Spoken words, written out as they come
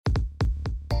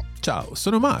Ciao,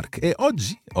 sono Mark e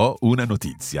oggi ho una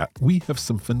notizia. We have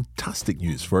some fantastic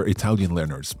news for Italian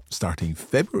learners. Starting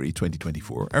February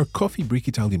 2024, our Coffee Break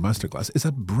Italian Masterclass is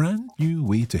a brand new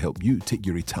way to help you take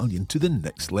your Italian to the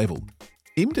next level.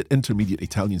 Aimed at intermediate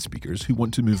Italian speakers who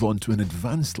want to move on to an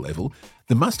advanced level,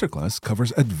 the masterclass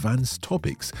covers advanced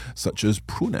topics such as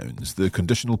pronouns, the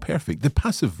conditional perfect, the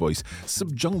passive voice,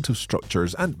 subjunctive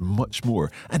structures, and much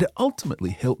more, and it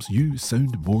ultimately helps you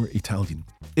sound more Italian.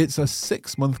 It's a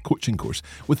 6-month coaching course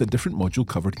with a different module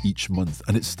covered each month,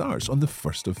 and it starts on the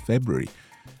 1st of February.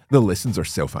 The lessons are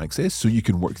self-access, so you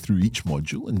can work through each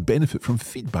module and benefit from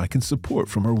feedback and support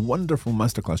from our wonderful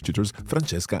masterclass tutors,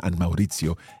 Francesca and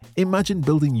Maurizio. Imagine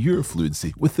building your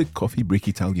fluency with the Coffee Break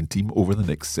Italian team over the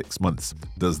next 6 months.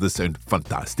 Does this sound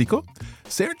fantastico?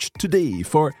 Search today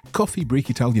for Coffee Break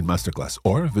Italian Masterclass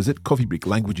or visit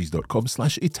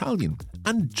coffeebreaklanguages.com/Italian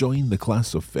and join the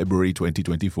class of February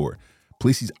 2024.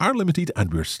 Places are limited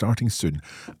and we're starting soon.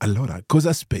 Allora,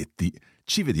 cosa aspetti?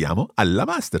 Ci vediamo alla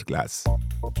masterclass.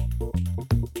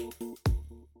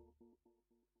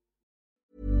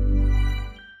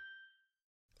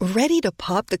 Ready to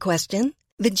pop the question?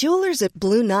 The jewelers at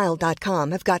BlueNile.com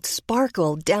have got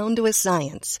sparkle down to a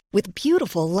science with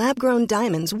beautiful lab-grown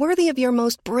diamonds worthy of your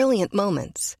most brilliant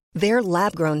moments. Their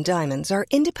lab-grown diamonds are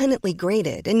independently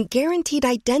graded and guaranteed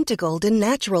identical to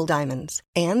natural diamonds,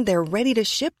 and they're ready to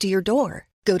ship to your door.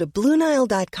 Go to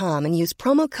BlueNile.com and use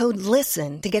promo code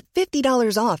LISTEN to get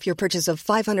 $50 off your purchase of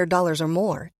 $500 or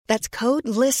more. That's code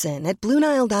LISTEN at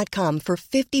BlueNile.com for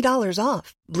 $50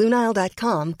 off.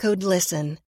 BlueNile.com, code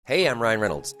LISTEN. Hey, I'm Ryan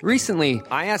Reynolds. Recently,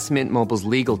 I asked Mint Mobile's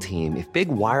legal team if big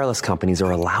wireless companies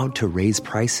are allowed to raise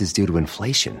prices due to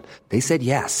inflation. They said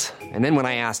yes. And then when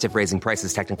I asked if raising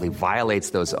prices technically violates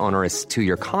those onerous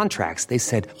 2-year contracts, they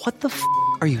said, "What the f***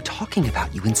 are you talking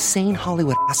about, you insane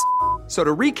Hollywood ass?" So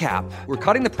to recap, we're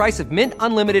cutting the price of Mint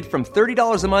Unlimited from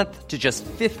 $30 a month to just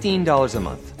 $15 a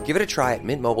month. Give it a try at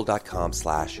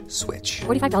mintmobile.com/switch.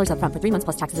 $45 up front for 3 months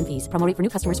plus taxes and fees. Promo rate for new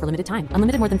customers for limited time.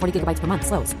 Unlimited more than 40 gigabytes per month.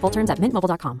 Slows full terms at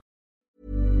mintmobile.com.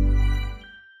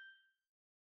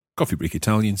 Coffee Break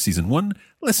Italian Season 1,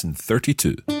 Lesson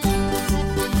 32.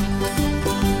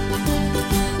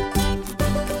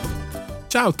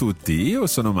 Ciao tutti, io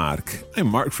sono Mark. I'm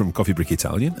Mark from Coffee Break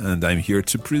Italian, and I'm here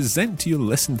to present to you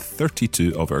Lesson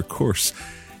 32 of our course.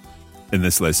 In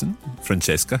this lesson,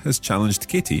 Francesca has challenged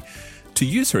Katie to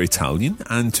use her Italian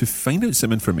and to find out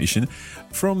some information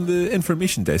from the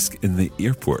information desk in the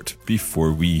airport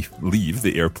before we leave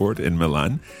the airport in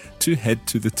Milan to head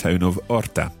to the town of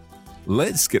Orta.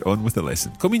 Let's get on with the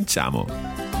lesson. Cominciamo!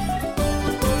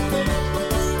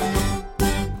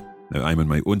 Now, I'm on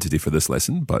my own today for this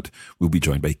lesson, but we'll be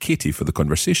joined by Katie for the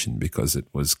conversation because it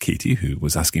was Katie who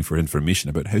was asking for information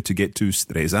about how to get to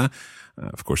Stresa.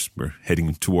 Of course, we're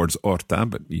heading towards Orta,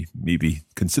 but we may be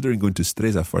considering going to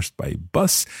Stresa first by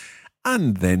bus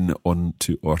and then on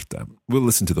to Orta. We'll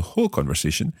listen to the whole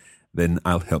conversation, then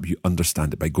I'll help you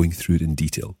understand it by going through it in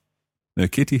detail. Now,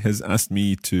 Katie has asked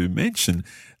me to mention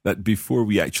that before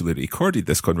we actually recorded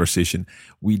this conversation,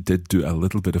 we did do a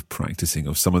little bit of practicing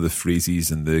of some of the phrases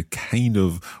and the kind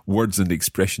of words and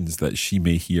expressions that she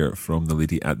may hear from the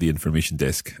lady at the information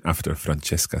desk after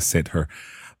Francesca sent her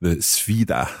the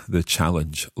sfida, the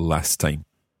challenge, last time.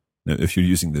 Now, if you're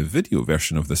using the video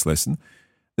version of this lesson,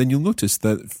 then you'll notice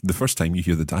that the first time you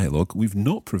hear the dialogue, we've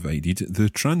not provided the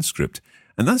transcript.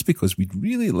 And that's because we'd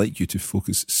really like you to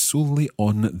focus solely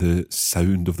on the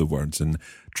sound of the words and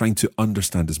trying to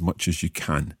understand as much as you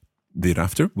can.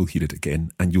 Thereafter, we'll hear it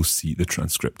again and you'll see the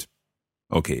transcript.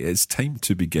 Okay, it's time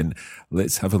to begin.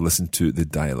 Let's have a listen to the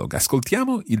dialogue.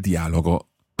 Ascoltiamo il dialogo.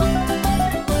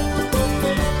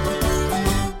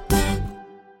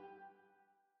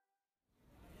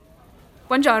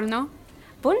 Buongiorno,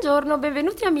 Buongiorno,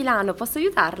 benvenuti a Milano, posso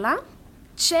aiutarla?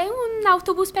 c'è un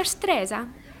autobus per Stresa?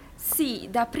 Sì,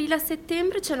 da aprile a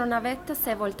settembre c'è una navetta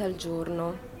 6 volte al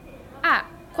giorno. Ah,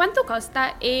 quanto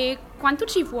costa e quanto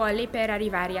ci vuole per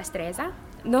arrivare a Stresa?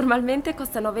 Normalmente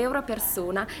costa 9 euro a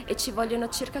persona e ci vogliono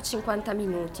circa 50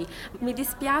 minuti. Mi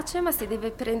dispiace, ma si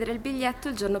deve prendere il biglietto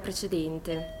il giorno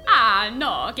precedente. Ah,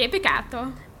 no, che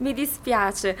peccato. Mi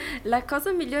dispiace, la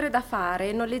cosa migliore da fare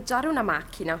è noleggiare una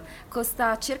macchina.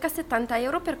 Costa circa 70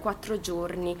 euro per 4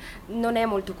 giorni, non è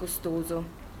molto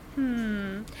costoso.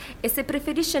 E se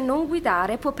preferisce non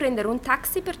guidare può prendere un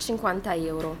taxi per 50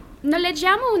 euro.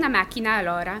 Noleggiamo una macchina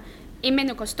allora. È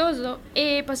meno costoso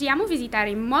e possiamo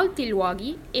visitare molti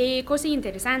luoghi e cose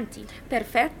interessanti.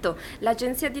 Perfetto,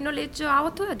 l'agenzia di noleggio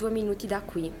auto è a 2 minuti da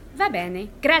qui. Va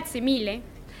bene, grazie mille.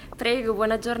 Prego,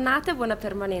 buona giornata e buona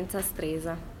permanenza a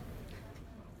Stresa.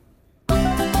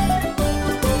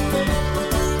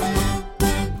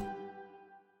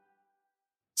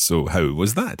 So how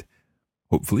was that?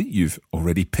 Hopefully you've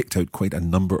already picked out quite a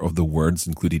number of the words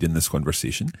included in this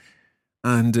conversation.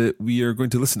 And we are going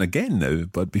to listen again now.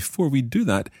 But before we do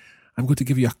that, I'm going to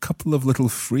give you a couple of little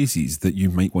phrases that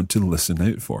you might want to listen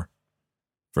out for.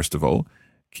 First of all,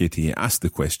 Katie asked the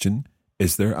question,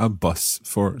 is there a bus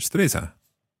for Stresa?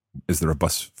 Is there a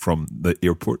bus from the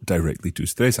airport directly to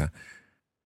Stresa?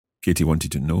 Katie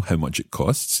wanted to know how much it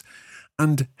costs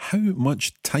and how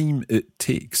much time it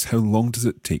takes. How long does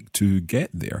it take to get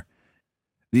there?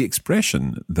 The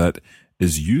expression that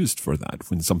is used for that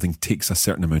when something takes a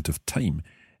certain amount of time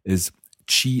is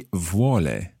ci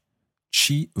vuole.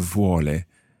 Ci vuole.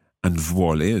 And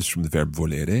vuole is from the verb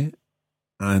volere.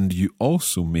 And you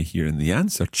also may hear in the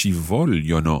answer ci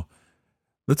vogliono.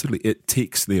 Literally, it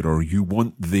takes there, or you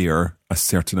want there a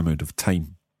certain amount of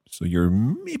time. So you're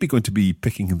maybe going to be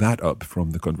picking that up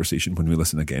from the conversation when we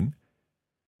listen again.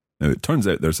 Now, it turns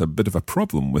out there's a bit of a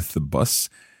problem with the bus,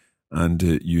 and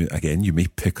you may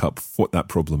pick up what that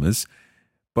problem is.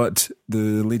 But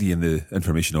the lady in the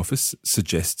information office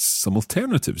suggests some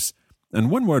alternatives. And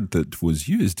one word that was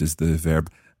used is the verb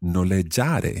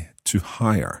noleggiare, to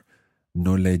hire.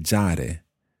 Noleggiare.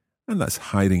 And that's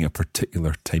hiring a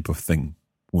particular type of thing.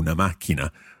 Una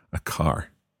macchina, a car.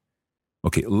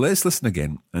 Okay, let's listen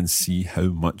again and see how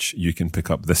much you can pick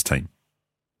up this time.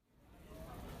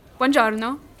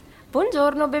 Buongiorno.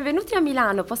 Buongiorno, benvenuti a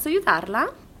Milano. Posso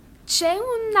aiutarla? C'è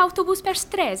un autobus per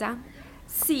Stresa?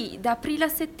 Sì, da aprile a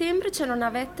settembre c'è una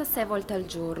navetta 6 volte al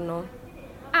giorno.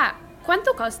 Ah,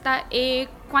 quanto costa e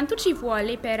quanto ci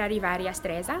vuole per arrivare a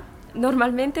Stresa?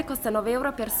 Normalmente costa 9 euro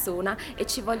a persona e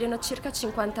ci vogliono circa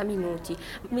 50 minuti.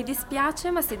 Mi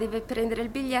dispiace, ma si deve prendere il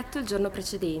biglietto il giorno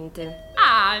precedente.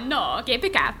 Ah, no, che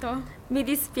peccato. Mi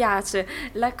dispiace,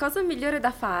 la cosa migliore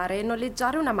da fare è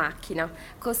noleggiare una macchina.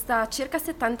 Costa circa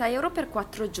 70 euro per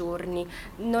 4 giorni.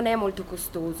 Non è molto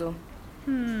costoso.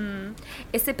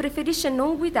 E se preferisce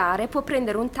non guidare, può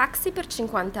prendere un taxi per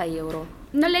 50 euro.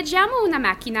 Noleggiamo una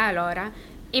macchina allora.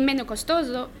 È meno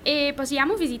costoso e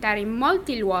possiamo visitare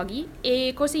molti luoghi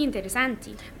e cose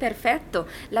interessanti. Perfetto,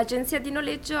 l'agenzia di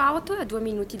noleggio auto è a 2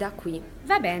 minuti da qui.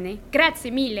 Va bene, grazie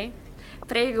mille.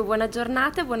 Prego, buona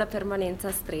giornata e buona permanenza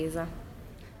a Stresa.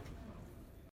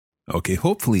 Okay,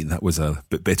 hopefully that was a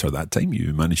bit better that time.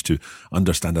 You managed to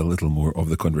understand a little more of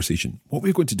the conversation. What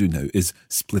we're going to do now is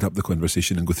split up the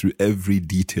conversation and go through every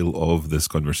detail of this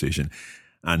conversation.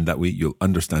 And that way you'll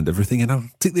understand everything, and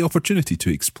I'll take the opportunity to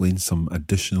explain some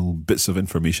additional bits of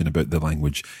information about the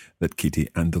language that Katie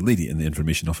and the lady in the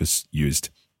information office used.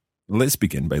 Let's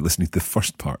begin by listening to the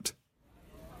first part.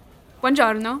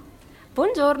 Buongiorno.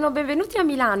 Buongiorno, benvenuti a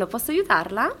Milano. Posso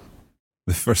aiutarla?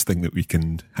 The first thing that we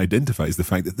can identify is the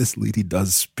fact that this lady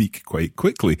does speak quite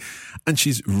quickly, and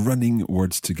she's running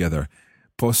words together.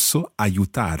 Posso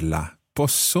aiutarla.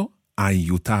 Posso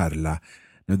aiutarla.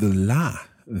 Now the la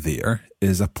there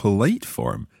is a polite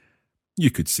form. You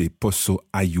could say posso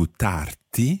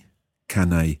aiutarti,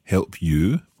 can I help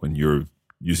you, when you're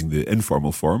using the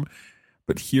informal form.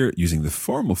 But here, using the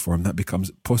formal form, that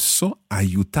becomes posso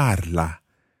aiutarla,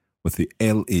 with the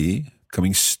LA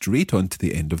coming straight onto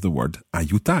the end of the word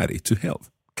aiutare, to help.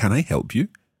 Can I help you?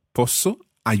 Posso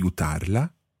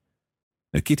aiutarla?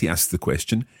 Now, Katie asks the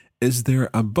question, is there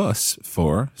a bus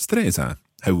for Stresa?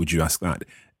 How would you ask that?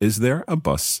 Is there a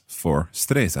bus for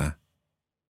Stresa?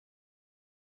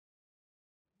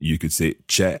 You could say,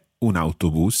 c'è un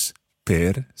autobus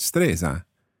per Stresa.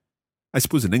 I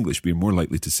suppose in English we're more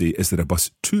likely to say, is there a bus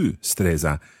to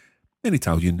Stresa? In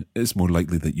Italian, it's more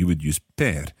likely that you would use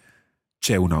per.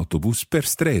 C'è un autobus per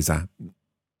Stresa.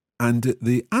 And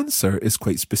the answer is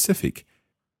quite specific.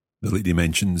 The lady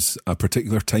mentions a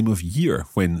particular time of year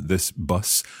when this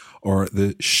bus or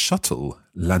the shuttle,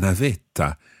 la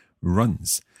navetta,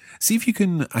 runs. See if you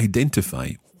can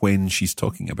identify when she's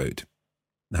talking about.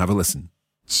 Have a listen.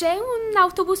 C'è un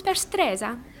autobus per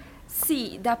Stresa?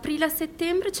 Sì, da aprile a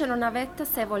settembre c'è una navetta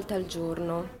 6 volte al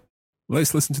giorno.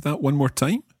 Let's listen to that one more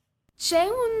time. C'è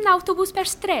un autobus per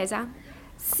Stresa?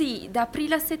 Sì, da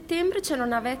aprile a settembre c'è una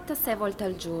navetta 6 volte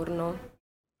al giorno.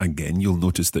 Again, you'll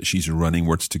notice that she's running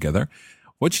words together.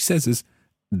 What she says is,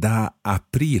 da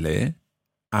aprile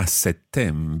a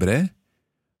settembre,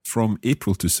 from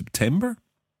April to September,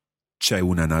 c'è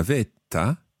una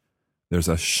navetta, there's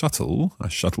a shuttle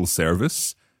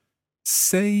service,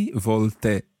 6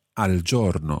 volte al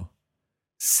giorno.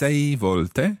 6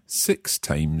 volte, 6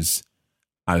 times,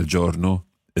 al giorno,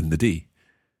 in the day.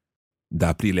 Da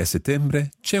aprile a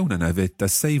settembre c'è una navetta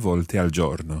 6 volte al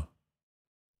giorno.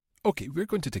 Okay, we're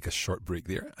going to take a short break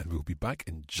there and we'll be back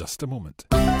in just a moment.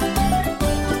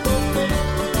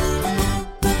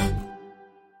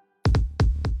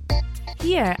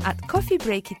 Here at Coffee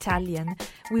Break Italian,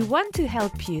 we want to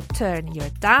help you turn your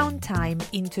downtime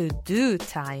into do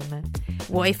time.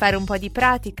 Vuoi fare un po' di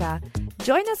pratica?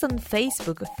 Join us on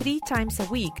Facebook 3 times a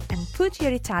week and put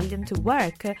your Italian to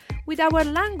work with our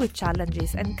language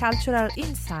challenges and cultural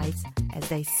insights. As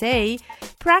they say,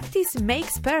 practice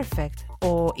makes perfect,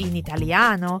 o in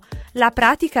italiano, la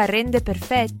pratica rende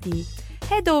perfetti.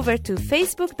 Head over to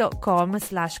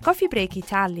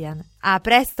facebook.com/coffeebreakitalian. A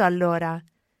presto allora!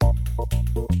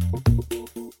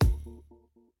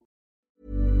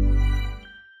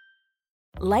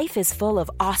 Life is full of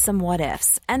awesome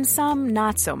what-ifs, and some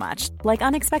not so much, like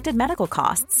unexpected medical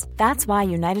costs. That's why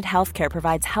United Healthcare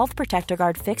provides Health Protector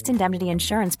Guard fixed indemnity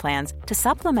insurance plans to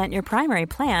supplement your primary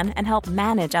plan and help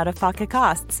manage out-of-pocket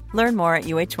costs. Learn more at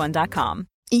uh1.com.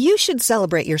 You should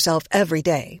celebrate yourself every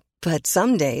day, but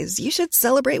some days you should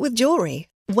celebrate with jewelry.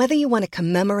 Whether you want to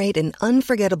commemorate an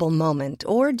unforgettable moment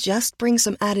or just bring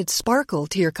some added sparkle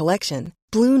to your collection,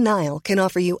 Blue Nile can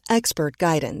offer you expert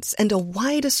guidance and a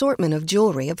wide assortment of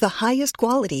jewelry of the highest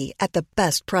quality at the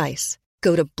best price.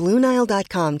 Go to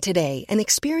BlueNile.com today and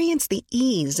experience the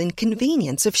ease and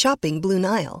convenience of shopping Blue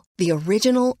Nile, the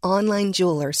original online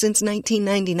jeweler since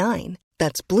 1999.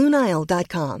 That's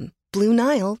BlueNile.com.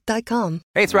 BlueNile.com.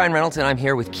 Hey, it's Ryan Reynolds, and I'm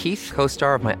here with Keith,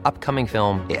 co-star of my upcoming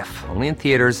film, If, only in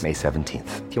theaters May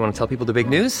 17th. Do you want to tell people the big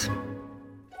news?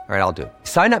 All right, I'll do it.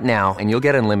 Sign up now and you'll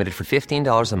get unlimited for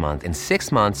 $15 a month and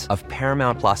 6 months of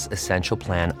Paramount Plus Essential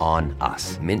Plan on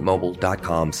us.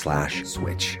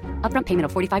 MintMobile.com/switch. Upfront payment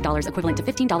of $45 equivalent to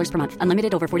 $15 per month.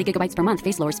 Unlimited over 40 gigabytes per month.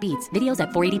 Face lower speeds. Videos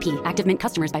at 480p. Active Mint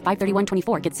customers by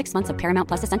 531.24 get 6 months of Paramount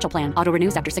Plus Essential Plan. Auto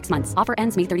renews after 6 months. Offer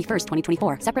ends May 31st,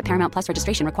 2024. Separate Paramount Plus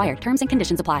registration required. Terms and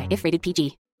conditions apply if rated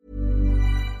PG.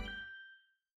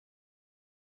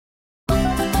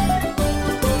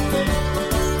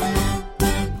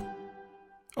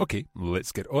 Okay,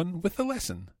 let's get on with the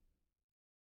lesson.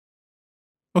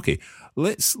 Okay,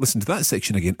 let's listen to that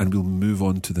section again and we'll move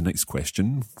on to the next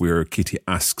question where Katie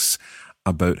asks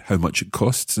about how much it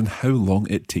costs and how long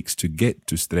it takes to get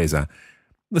to Stresa.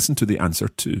 Listen to the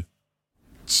answer too.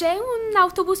 C'è un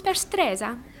autobus per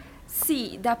Stresa?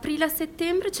 Sì, da aprile a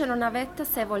settembre c'è una navetta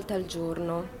 6 volte al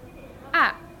giorno.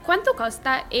 Ah, quanto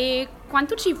costa e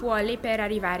quanto ci vuole per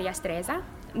arrivare a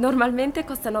Stresa? Normalmente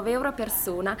costa 9 euro a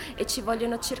persona e ci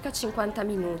vogliono circa 50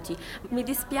 minuti. Mi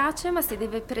dispiace, ma si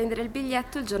deve prendere il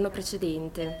biglietto il giorno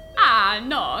precedente. Ah,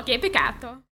 no, che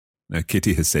peccato. Now,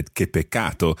 Katie has said che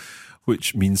peccato,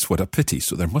 which means what a pity.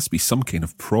 So there must be some kind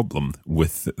of problem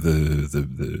with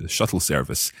the shuttle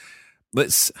service.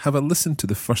 Let's have a listen to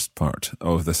the first part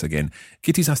of this again.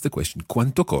 Katie's asked the question,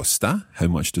 quanto costa? How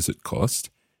much does it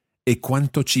cost? E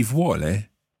quanto ci vuole?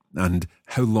 And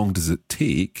how long does it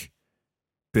take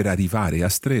per arrivare a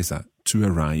Stresa, to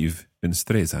arrive in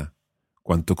Stresa?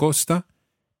 Quanto costa?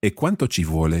 E quanto ci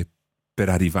vuole per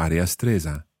arrivare a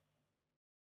Stresa?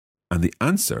 And the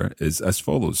answer is as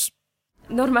follows.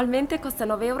 Normalmente costa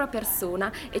 9 euro a persona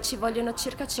e ci vogliono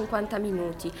circa 50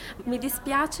 minuti. Mi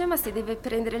dispiace, ma si deve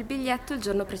prendere il biglietto il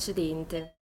giorno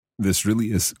precedente. This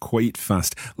really is quite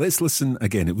fast. Let's listen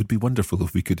again. It would be wonderful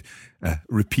if we could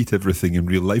repeat everything in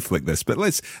real life like this. But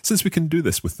since we can do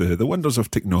this with the wonders of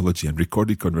technology and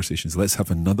recorded conversations, let's have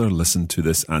another listen to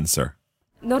this answer.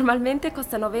 Normalmente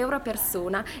costa 9 euro a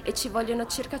persona e ci vogliono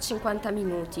circa 50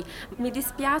 minuti. Mi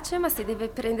dispiace, ma si deve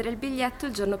prendere il biglietto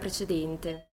il giorno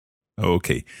precedente.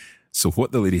 Okay, so what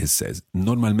the lady has said,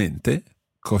 normalmente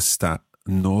costa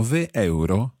 9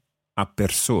 euro a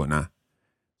persona.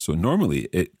 So normally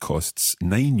it costs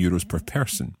 9 euros per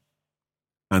person.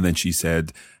 And then she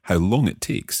said how long it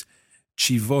takes.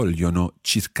 Ci vogliono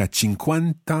circa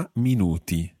 50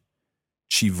 minuti.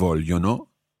 Ci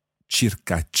vogliono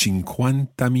circa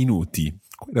 50 minuti.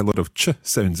 Quite a lot of ch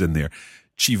sounds in there.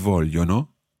 Ci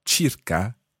vogliono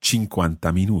circa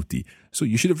 50 minuti. So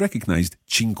you should have recognized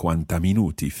 50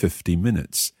 minuti, 50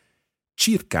 minutes.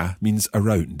 Circa means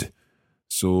around.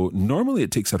 So normally it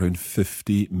takes around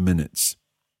 50 minutes.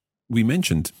 We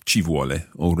mentioned ci vuole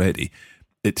already.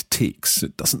 It takes.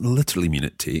 It doesn't literally mean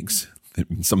it takes. It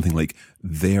means something like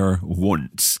there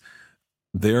wants.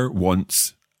 There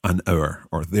wants an hour,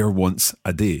 or there wants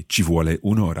a day. Ci vuole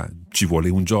un'ora. Ci vuole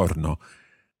un giorno.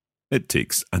 It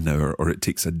takes an hour or it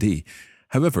takes a day.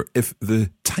 However, if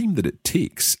the time that it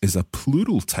takes is a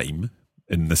plural time,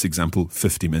 in this example,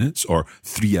 50 minutes or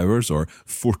 3 hours or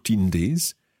 14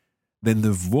 days, then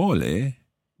the vuole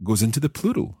goes into the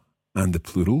plural. And the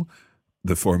plural,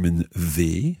 the form in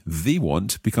they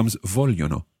want, becomes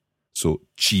vogliono. So,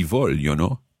 ci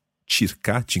vogliono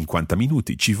circa 50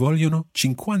 minuti. Ci vogliono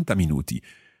 50 minuti.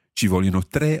 Ci vogliono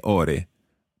 3 ore.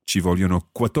 Ci vogliono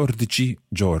 14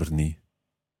 giorni.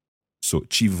 So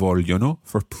ci vogliono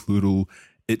for plural,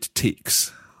 it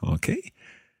takes. Okay?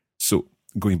 So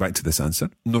going back to this answer,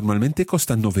 normalmente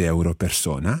costa 9 euro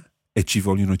persona e ci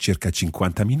vogliono circa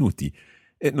 50 minuti.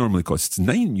 It normally costs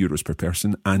 9 euros per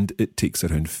person and it takes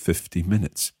around 50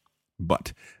 minutes.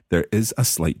 But there is a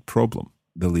slight problem.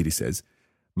 The lady says,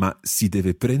 ma si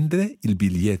deve prendere il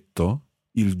biglietto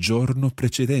il giorno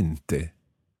precedente.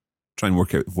 Try and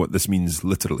work out what this means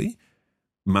literally.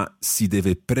 Ma si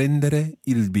deve prendere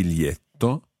il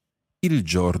biglietto il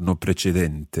giorno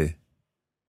precedente.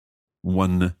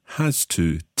 One has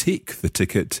to take the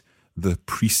ticket the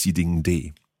preceding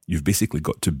day. You've basically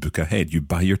got to book ahead. You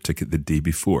buy your ticket the day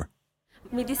before.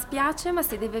 Mi dispiace, ma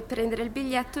si deve prendere il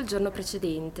biglietto il giorno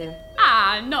precedente.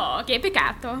 Ah, no, che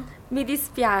peccato. Mi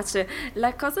dispiace,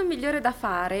 la cosa migliore da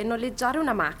fare è noleggiare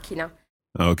una macchina.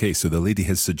 Okay, so the lady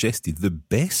has suggested the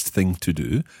best thing to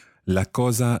do, la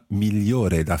cosa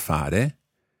migliore da fare,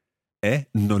 è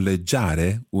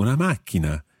noleggiare una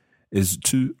macchina, is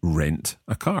to rent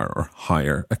a car or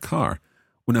hire a car.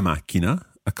 Una macchina,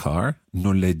 a car,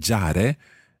 noleggiare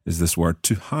is this word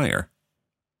to hire.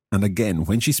 And again,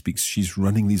 when she speaks, she's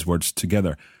running these words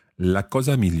together. La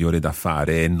cosa migliore da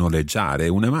fare è noleggiare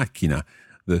una macchina.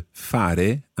 The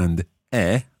fare and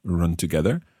run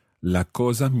together. La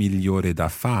cosa migliore da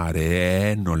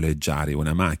fare è noleggiare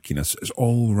una macchina. So it's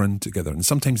all run together. And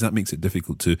sometimes that makes it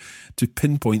difficult to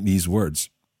pinpoint these words.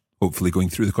 Hopefully going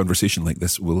through the conversation like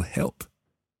this will help.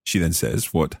 She then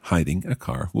says what hiring a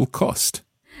car will cost.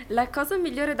 La cosa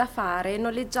migliore da fare è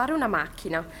noleggiare una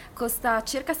macchina. Costa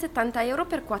circa 70 euro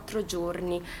per 4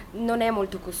 giorni. Non è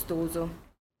molto costoso.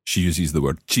 She uses the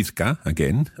word circa,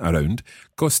 again, around.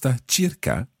 Costa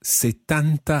circa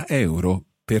 70 euro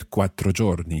per 4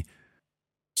 giorni.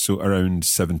 So around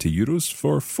 70 euros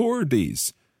for 4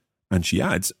 days. And she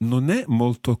adds, non è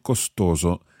molto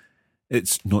costoso.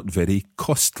 It's not very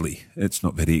costly. It's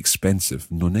not very expensive.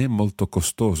 Non è molto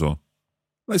costoso.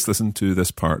 Let's listen to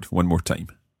this part one more time.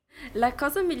 La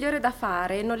cosa migliore da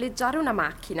fare è noleggiare una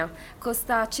macchina.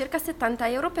 Costa circa 70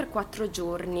 euro per 4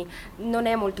 giorni. Non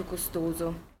è molto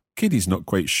costoso. Katie's not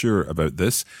quite sure about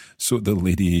this, so the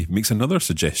lady makes another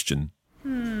suggestion.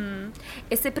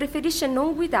 E se preferisce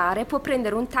non guidare, può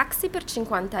prendere un taxi per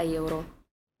 50 euro.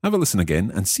 Have a listen again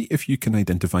and see if you can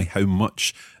identify how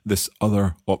much this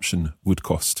other option would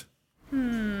cost.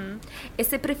 E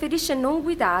se preferisce non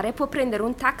guidare, può prendere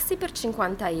un taxi per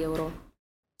 50 euro.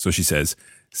 So she says,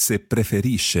 se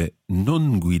preferisce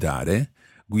non guidare,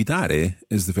 guidare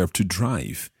is the verb to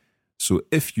drive. So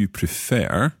if you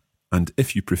prefer, and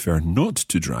if you prefer not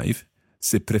to drive,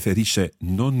 se preferisce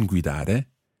non guidare,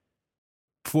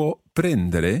 può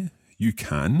prendere, you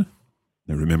can,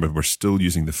 now remember we're still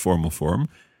using the formal form,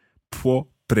 può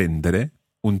prendere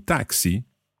un taxi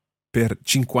per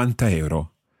 50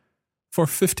 euro. For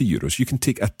 50 euros. You can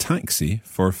take a taxi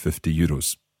for 50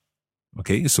 euros.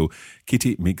 Okay, so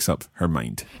Katie makes up her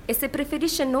mind. E se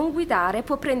preferisce non guidare,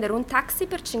 può prendere un taxi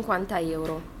per 50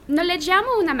 euro.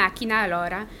 Noleggiamo una macchina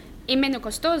allora. È meno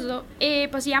costoso e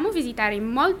possiamo visitare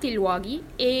molti luoghi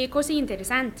e cose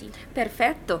interessanti.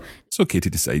 Perfetto. So Katie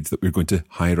decides that we're going to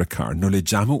hire a car.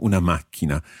 Noleggiamo una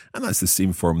macchina. And that's the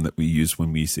same form that we use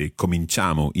when we say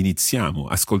cominciamo, iniziamo,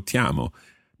 ascoltiamo.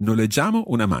 Noleggiamo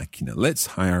una macchina.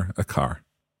 Let's hire a car.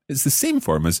 It's the same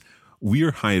form as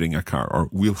we're hiring a car or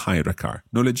we'll hire a car.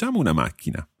 Noleggiamo una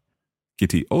macchina.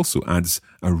 Katie also adds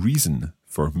a reason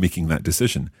for making that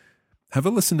decision. Have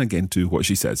a listen again to what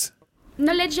she says.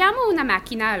 Noleggiamo una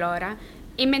macchina allora.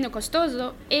 È meno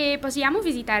costoso e possiamo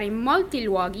visitare molti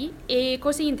luoghi e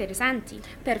cose interessanti.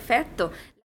 Perfetto.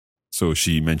 So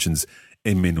she mentions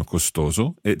è meno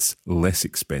costoso. It's less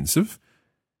expensive.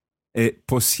 E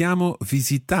possiamo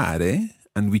visitare,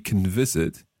 and we can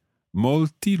visit,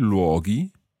 molti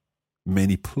luoghi,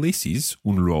 many places.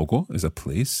 Un luogo is a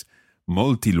place.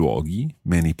 Molti luoghi,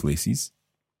 many places.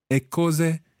 E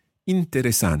cose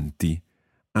interessanti,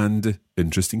 and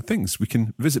interesting things. We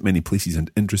can visit many places and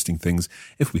interesting things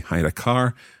if we hire a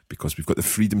car because we've got the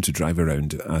freedom to drive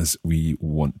around as we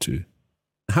want to.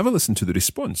 Have a listen to the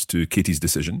response to Katie's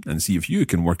decision and see if you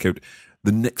can work out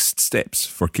the next steps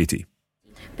for Katie.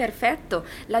 Perfetto.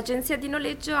 L'agenzia di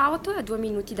noleggio auto è a 2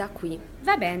 minuti da qui.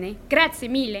 Va bene, grazie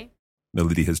mille. The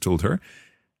lady has told her,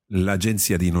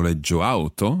 l'agenzia di noleggio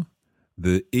auto,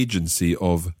 the agency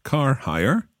of car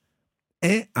hire,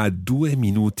 è a 2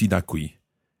 minuti da qui.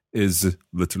 Is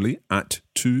literally at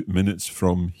 2 minutes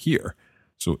from here.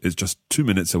 So it's just 2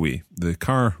 minutes away. The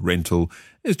car rental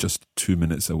is just 2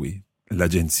 minutes away.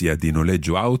 L'agenzia di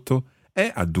noleggio auto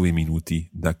è a 2 minuti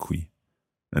da qui.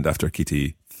 And after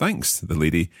Katie thanks the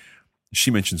lady,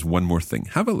 she mentions one more thing.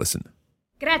 Have a listen.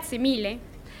 Grazie mille.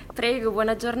 Prego,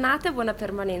 buona giornata e buona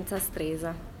permanenza a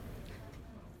Stresa.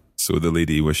 So the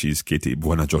lady wishes Katie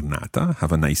buona giornata,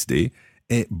 have a nice day,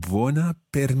 e buona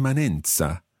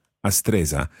permanenza a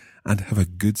Stresa, and have a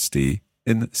good stay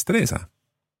in Stresa.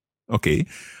 Okay,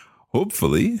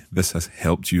 hopefully this has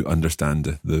helped you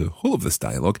understand the whole of this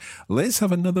dialogue. Let's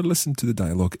have another listen to the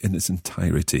dialogue in its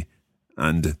entirety,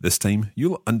 and this time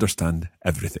you'll understand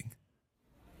everything.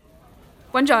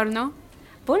 Buongiorno.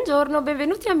 Buongiorno,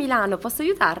 benvenuti a Milano, posso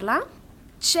aiutarla?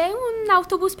 C'è un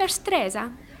autobus per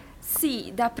Stresa?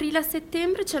 Sì, da aprile a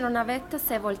settembre c'è una navetta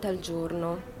 6 volte al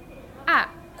giorno. Ah,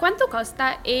 quanto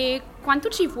costa e quanto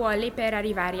ci vuole per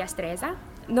arrivare a Stresa?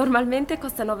 Normalmente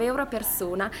costa 9 euro a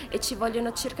persona e ci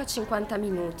vogliono circa 50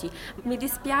 minuti. Mi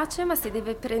dispiace, ma si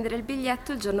deve prendere il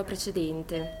biglietto il giorno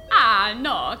precedente. Ah,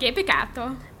 no, che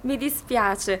peccato. Mi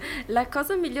dispiace, la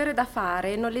cosa migliore da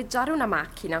fare è noleggiare una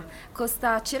macchina.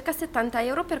 Costa circa 70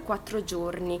 euro per 4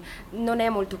 giorni. Non è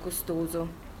molto costoso.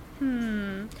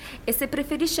 E se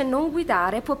preferisce non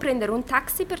guidare, può prendere un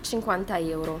taxi per 50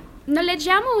 euro.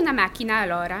 Noleggiamo una macchina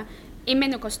allora. È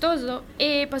meno costoso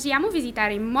e possiamo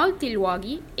visitare molti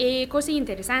luoghi e cose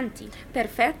interessanti.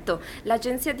 Perfetto,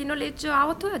 l'agenzia di noleggio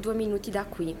auto è a 2 minuti da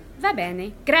qui. Va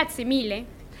bene, grazie mille.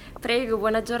 Prego,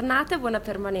 buona giornata e buona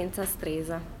permanenza a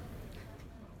Stresa.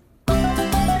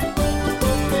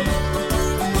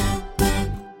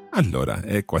 Allora,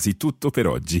 è quasi tutto per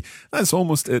oggi. That's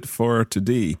almost it for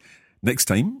today. Next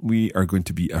time, we are going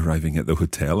to be arriving at the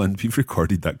hotel, and we've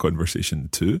recorded that conversation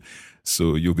too.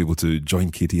 So you'll be able to join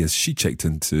Katie as she checked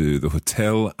into the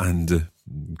hotel and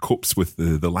copes with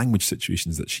the language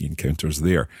situations that she encounters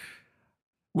there.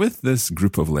 With this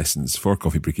group of lessons for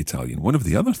Coffee Break Italian, one of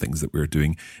the other things that we're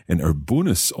doing in our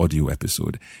bonus audio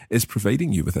episode is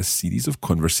providing you with a series of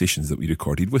conversations that we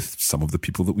recorded with some of the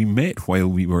people that we met while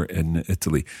we were in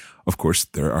Italy. Of course,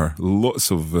 there are lots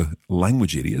of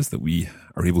language areas that we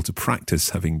are able to practice,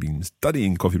 having been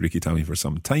studying Coffee Break Italian for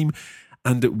some time,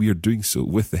 and we are doing so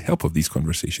with the help of these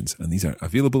conversations, and these are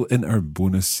available in our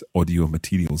bonus audio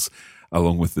materials,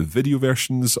 along with the video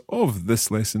versions of this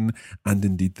lesson and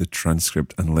indeed the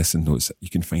transcript and lesson notes. You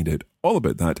can find out all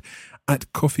about that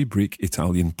at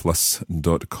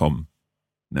coffeebreakitalianplus.com.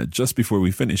 Now, just before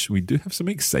we finish, we do have some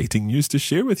exciting news to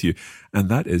share with you, and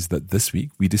that is that this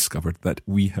week we discovered that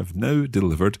we have now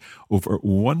delivered over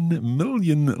 1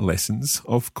 million lessons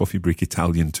of Coffee Break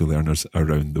Italian to learners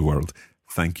around the world.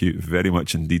 Thank you very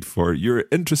much indeed for your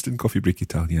interest in Coffee Break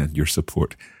Italian and your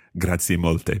support. Grazie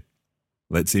molte.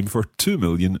 Let's aim for 2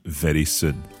 million very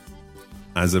soon.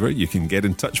 As ever, you can get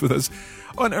in touch with us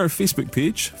on our Facebook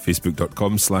page,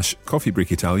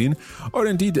 facebook.com/coffeebreakitalian, or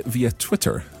indeed via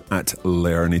Twitter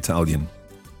 @LearnItalian.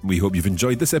 We hope you've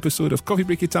enjoyed this episode of Coffee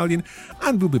Break Italian,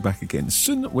 and we'll be back again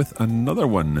soon with another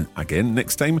one, again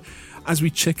next time, as we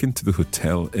check into the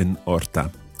hotel in Orta.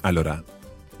 Allora,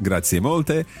 grazie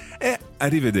molte e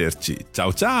arrivederci.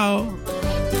 Ciao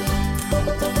ciao!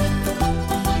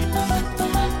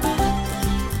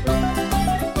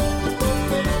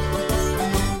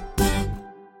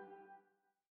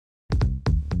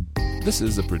 This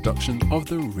is a production of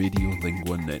the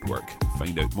Radiolingua Network.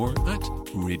 Find out more at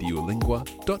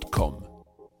radiolingua.com.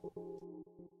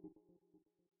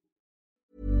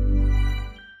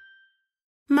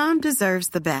 Mom deserves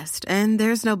the best, and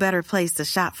there's no better place to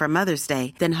shop for Mother's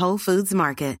Day than Whole Foods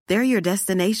Market. They're your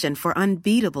destination for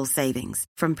unbeatable savings,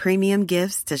 from premium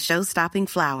gifts to show-stopping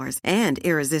flowers and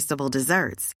irresistible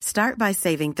desserts. Start by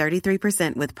saving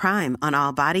 33% with Prime on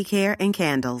all body care and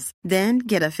candles. Then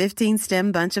get a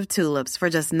 15-stem bunch of tulips for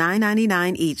just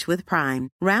 $9.99 each with Prime.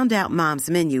 Round out Mom's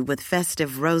menu with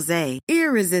festive rosé,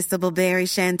 irresistible berry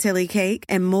chantilly cake,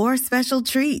 and more special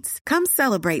treats. Come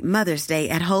celebrate Mother's Day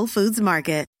at Whole Foods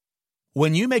Market.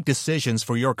 When you make decisions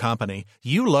for your company,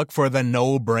 you look for the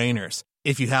no-brainers.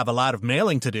 If you have a lot of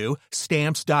mailing to do,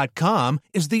 Stamps.com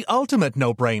is the ultimate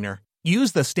no-brainer.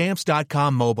 Use the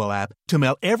Stamps.com mobile app to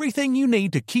mail everything you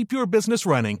need to keep your business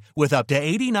running with up to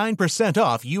 89%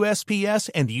 off USPS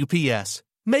and UPS.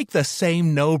 Make the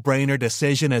same no-brainer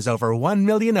decision as over 1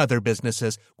 million other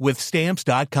businesses with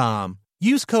Stamps.com.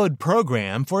 Use code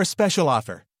PROGRAM for a special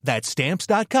offer. That's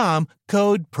Stamps.com,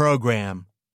 code PROGRAM.